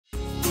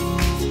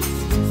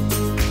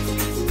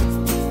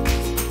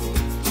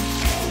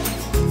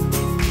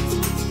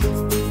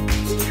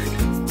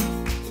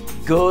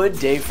Good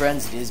day,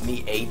 friends. It is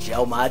me,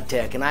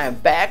 HLModTech, and I am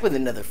back with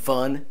another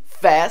fun,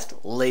 fast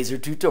laser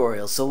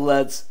tutorial. So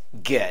let's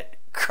get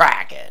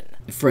cracking.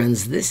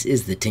 Friends, this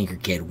is the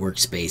Tinkercad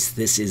workspace.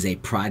 This is a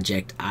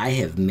project I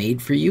have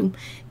made for you,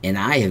 and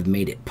I have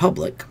made it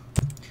public.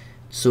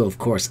 So of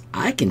course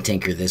I can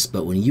tinker this,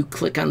 but when you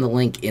click on the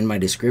link in my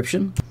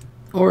description,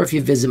 or if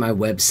you visit my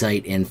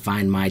website and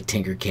find my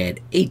Tinkercad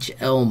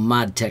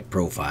HLModTech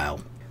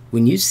profile,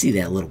 when you see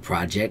that little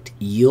project,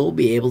 you'll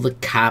be able to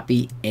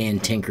copy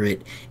and tinker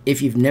it.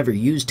 If you've never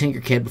used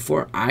Tinkercad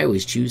before, I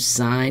always choose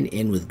sign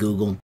in with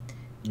Google.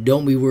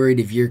 Don't be worried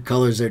if your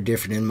colors are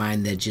different than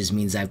mine. That just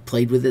means I've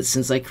played with it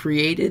since I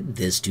created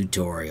this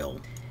tutorial.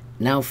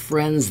 Now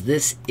friends,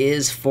 this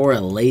is for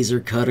a laser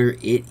cutter.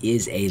 It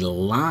is a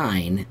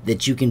line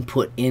that you can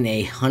put in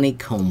a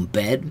honeycomb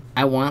bed.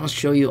 I want to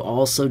show you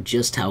also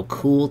just how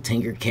cool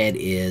Tinkercad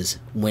is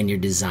when you're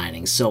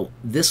designing. So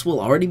this will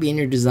already be in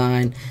your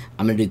design.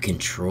 I'm going to do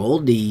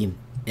Control D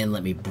and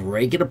let me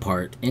break it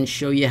apart and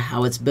show you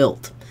how it's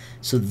built.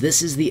 So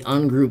this is the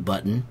ungroup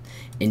button,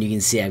 and you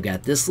can see I've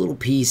got this little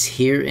piece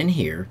here and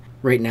here.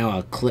 Right now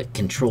I'll click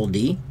Control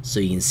D so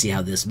you can see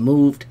how this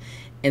moved.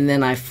 And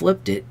then I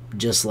flipped it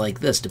just like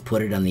this to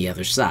put it on the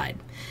other side.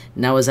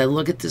 Now as I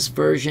look at this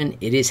version,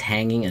 it is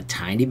hanging a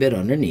tiny bit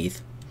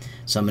underneath.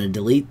 So I'm going to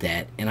delete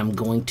that, and I'm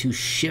going to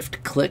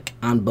shift click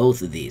on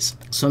both of these.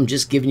 So I'm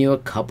just giving you a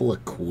couple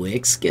of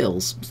quick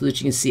skills so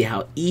that you can see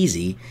how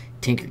easy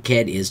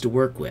Tinkercad is to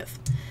work with.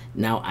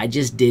 Now I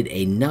just did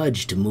a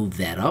nudge to move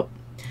that up.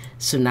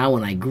 So now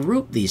when I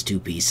group these two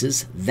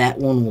pieces, that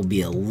one will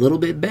be a little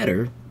bit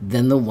better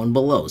than the one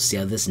below. See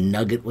how this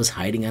nugget was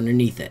hiding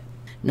underneath it?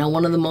 Now,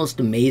 one of the most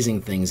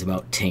amazing things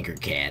about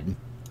Tinkercad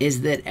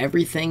is that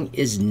everything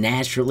is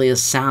naturally a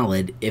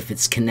solid if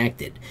it's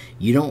connected.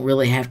 You don't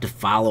really have to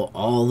follow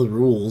all the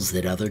rules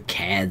that other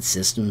CAD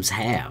systems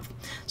have.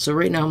 So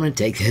right now I'm going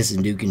to take this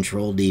and do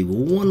Control D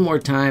one more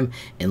time,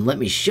 and let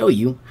me show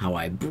you how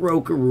I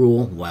broke a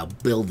rule while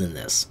building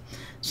this.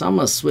 So I'm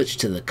going to switch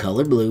to the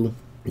color blue.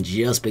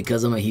 Just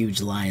because I'm a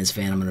huge Lions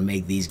fan, I'm going to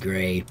make these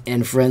gray.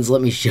 And friends,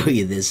 let me show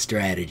you this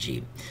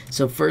strategy.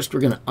 So first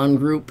we're going to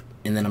ungroup,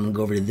 and then I'm going to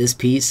go over to this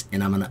piece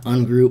and I'm going to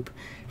ungroup.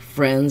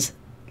 Friends,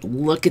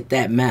 look at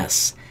that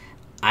mess.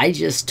 I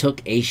just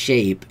took a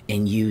shape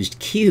and used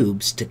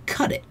cubes to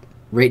cut it.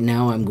 Right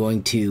now I'm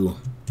going to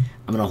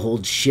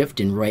hold shift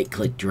and right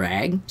click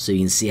drag so you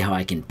can see how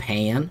I can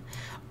pan.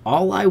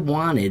 All I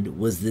wanted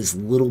was this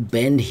little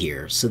bend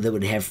here so that it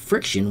would have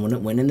friction when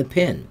it went in the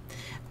pin.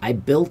 I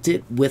built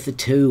it with a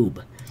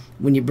tube.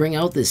 When you bring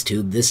out this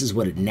tube, this is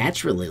what it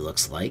naturally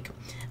looks like.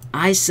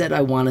 I said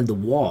I wanted the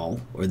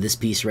wall, or this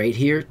piece right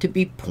here, to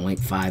be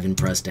 0.5 and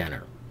pressed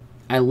enter.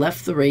 I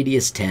left the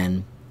radius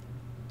 10,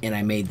 and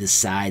I made the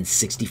sides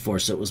 64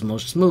 so it was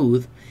most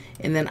smooth,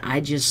 and then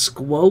I just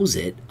squoze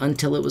it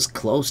until it was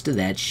close to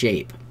that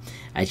shape.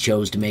 I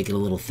chose to make it a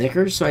little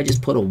thicker, so I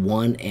just put a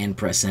 1 and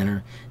press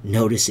enter.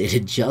 Notice it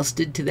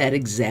adjusted to that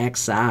exact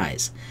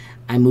size.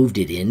 I moved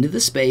it into the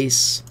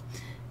space,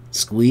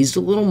 squeezed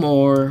a little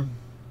more,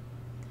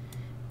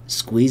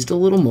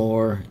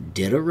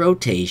 did a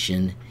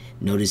rotation.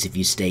 Notice if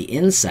you stay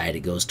inside,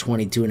 it goes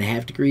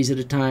 22.5 degrees at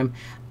a time.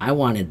 I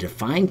wanted to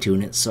fine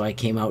tune it, so I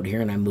came out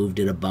here and I moved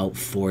it about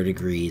 4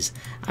 degrees.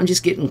 I'm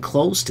just getting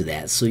close to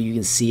that so you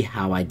can see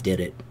how I did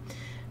it.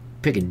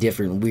 Pick a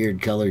different weird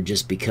color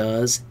just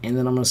because, and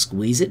then I'm going to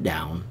squeeze it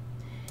down.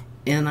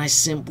 And I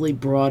simply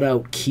brought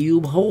out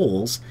cube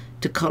holes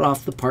to cut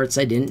off the parts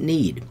I didn't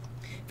need.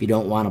 If you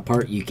don't want a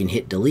part, you can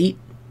hit delete.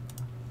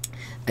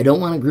 I don't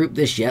want to group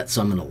this yet,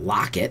 so I'm going to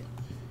lock it.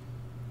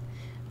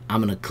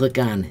 I'm going to click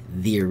on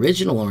the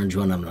original orange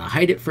one. I'm going to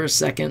hide it for a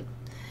second,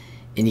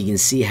 and you can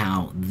see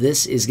how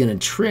this is going to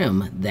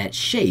trim that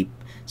shape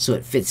so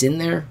it fits in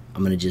there.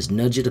 I'm going to just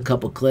nudge it a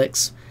couple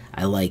clicks.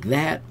 I like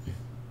that.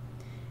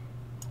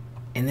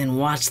 And then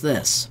watch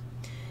this.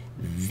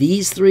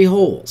 These 3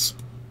 holes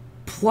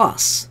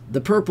plus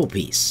the purple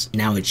piece.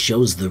 Now it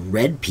shows the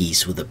red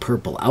piece with a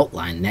purple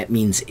outline. That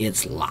means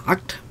it's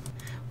locked.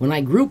 When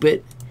I group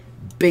it,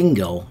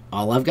 bingo,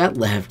 all I've got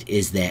left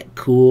is that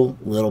cool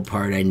little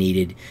part I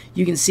needed.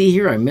 You can see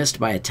here I missed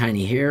by a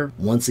tiny hair.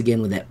 Once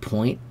again with that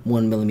 0.1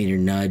 millimeter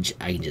nudge,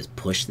 I can just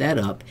push that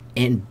up,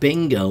 and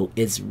bingo,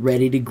 it's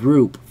ready to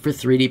group for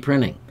 3D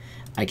printing.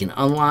 I can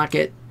unlock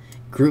it,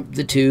 group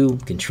the two,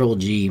 Control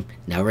G.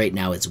 Now right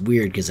now it's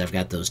weird because I've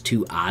got those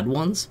 2 odd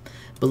ones,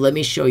 but let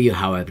me show you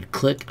how I would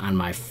click on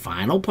my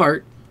final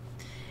part,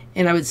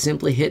 and I would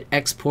simply hit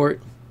export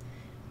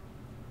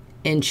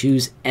and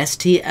choose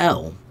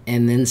STL,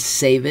 and then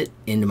save it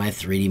into my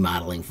 3D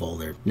modeling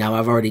folder. Now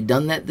I've already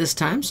done that this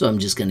time, so I'm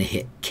just going to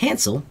hit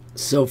cancel.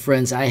 So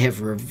friends, I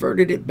have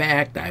reverted it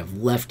back. I've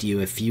left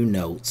you a few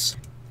notes.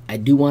 I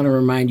do want to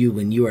remind you,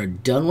 when you are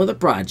done with a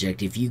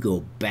project, if you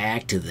go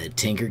back to the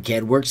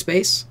Tinkercad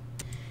workspace,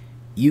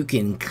 you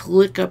can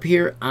click up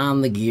here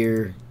on the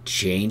gear,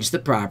 change the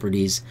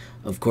properties.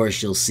 Of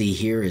course, you'll see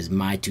here is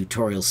my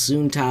tutorial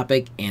soon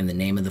topic and the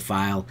name of the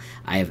file.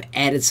 I have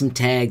added some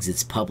tags.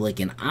 It's public,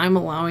 and I'm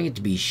allowing it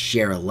to be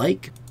share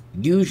alike.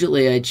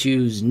 Usually I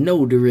choose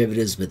no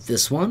derivatives, but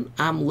this one,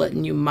 I'm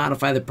letting you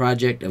modify the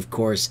project. Of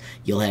course,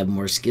 you'll have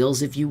more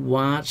skills if you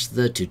watch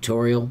the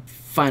tutorial.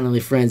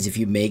 Finally, friends, if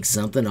you make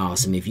something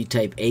awesome, if you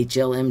type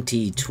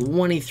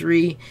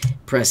HLMT23,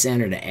 press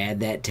enter to add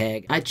that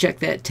tag. I check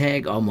that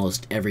tag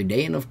almost every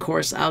day, and of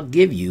course, I'll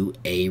give you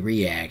a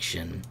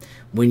reaction.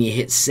 When you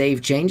hit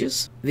Save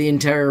Changes, the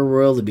entire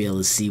world will be able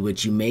to see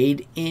what you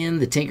made in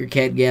the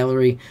Tinkercad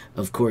gallery.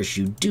 Of course,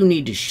 you do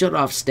need to shut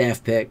off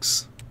staff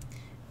pics.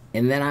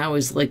 And then I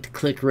always like to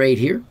click right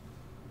here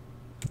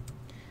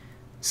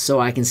so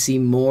I can see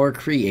more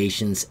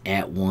creations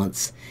at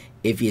once.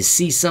 If you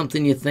see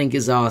something you think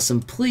is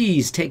awesome,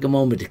 please take a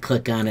moment to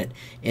click on it.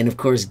 And of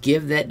course,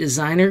 give that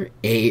designer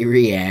a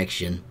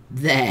reaction.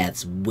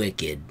 That's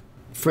wicked.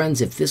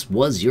 Friends, if this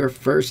was your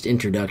first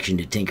introduction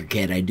to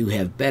Tinkercad, I do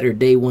have better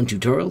day one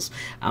tutorials.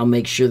 I'll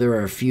make sure there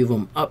are a few of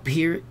them up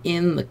here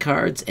in the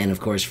cards. And of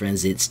course,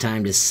 friends, it's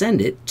time to send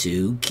it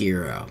to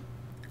Kira.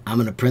 I'm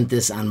going to print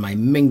this on my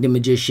Mingda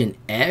Magician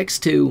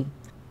X2.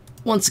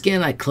 Once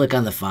again, I click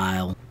on the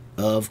file.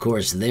 Of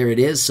course, there it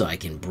is, so I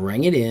can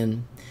bring it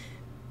in.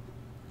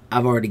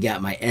 I've already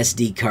got my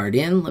SD card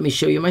in. Let me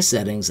show you my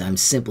settings. I'm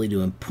simply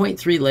doing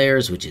 0.3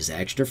 layers, which is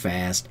extra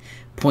fast.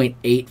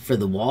 0.8 for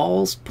the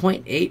walls,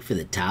 0.8 for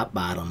the top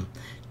bottom,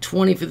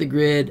 20 for the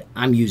grid.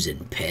 I'm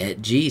using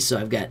PETG, so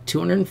I've got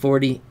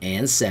 240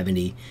 and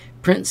 70.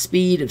 Print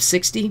speed of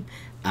 60.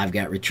 I've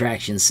got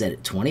retraction set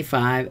at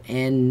 25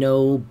 and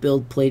no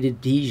build plate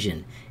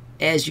adhesion.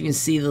 As you can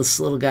see, this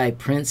little guy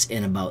prints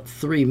in about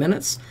 3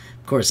 minutes.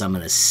 Of course, I'm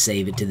going to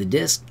save it to the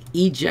disk,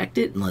 eject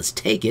it, and let's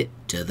take it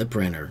to the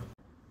printer.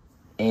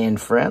 And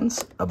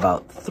friends,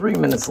 about 3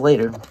 minutes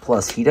later,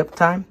 plus heat up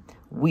time,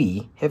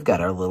 we have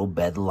got our little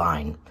bed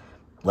line.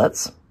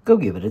 Let's go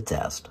give it a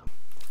test.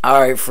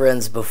 Alright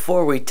friends,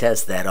 before we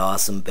test that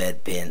awesome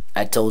bed pin,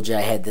 I told you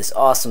I had this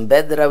awesome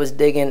bed that I was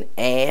digging,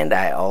 and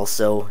I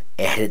also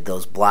added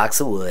those blocks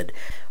of wood.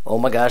 Oh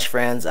my gosh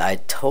friends, I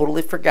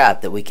totally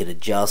forgot that we could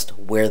adjust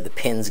where the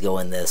pins go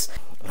in this.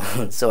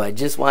 So I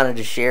just wanted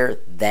to share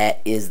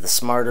that is the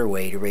smarter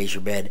way to raise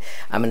your bed.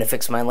 I'm going to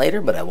fix mine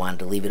later, but I wanted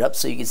to leave it up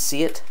so you could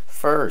see it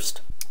first.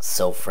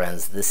 So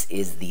friends, this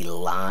is the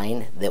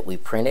line that we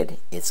printed.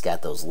 It's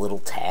got those little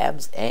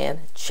tabs, and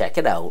check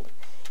it out.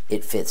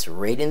 It fits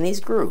right in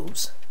these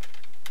grooves,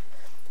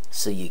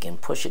 so you can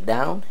push it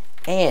down,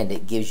 and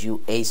it gives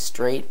you a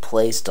straight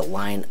place to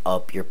line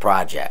up your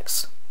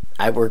projects.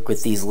 I work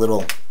with these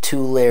little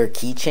 2-layer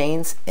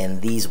keychains,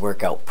 and these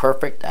work out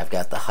perfect. I've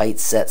got the height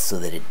set so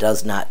that it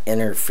does not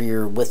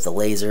interfere with the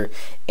laser,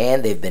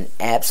 and they've been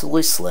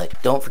absolutely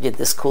slick. Don't forget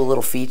this cool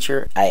little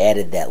feature. I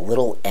added that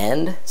little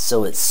end,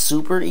 so it's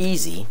super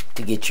easy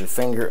to get your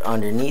finger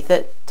underneath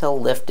it to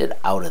lift it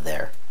out of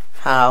there.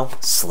 How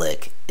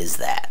slick is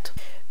that?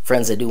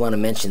 Friends, I do want to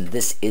mention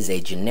this is a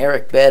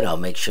generic bed. I'll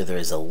make sure there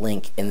is a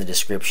link in the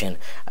description.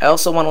 I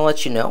also want to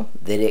let you know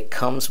that it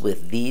comes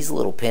with these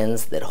little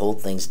pins that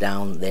hold things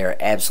down. They are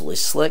absolutely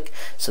slick,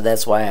 so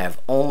that's why I've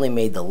only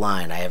made the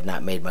line. I have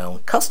not made my own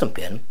custom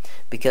pin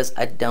because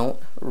I don't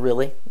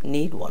really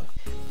need one.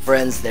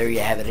 Friends, there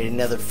you have it.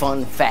 Another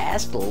fun,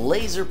 fast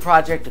laser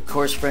project. Of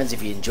course, friends,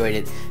 if you enjoyed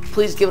it,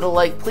 please give it a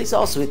like. Please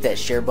also hit that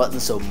share button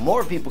so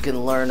more people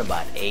can learn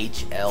about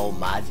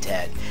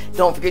HLModTech.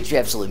 Don't forget, you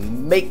absolutely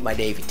make my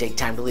day if you take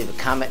time to leave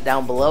a comment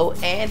down below.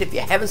 And if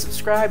you haven't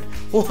subscribed,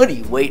 what are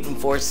you waiting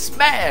for?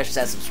 Smash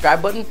that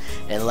subscribe button.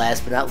 And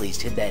last but not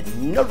least, hit that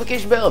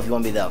notification bell if you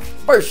want to be the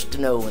first to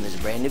know when there's a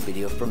brand new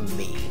video from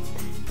me,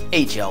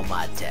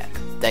 HLModTech.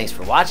 Thanks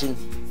for watching.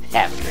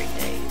 Have a great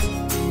day.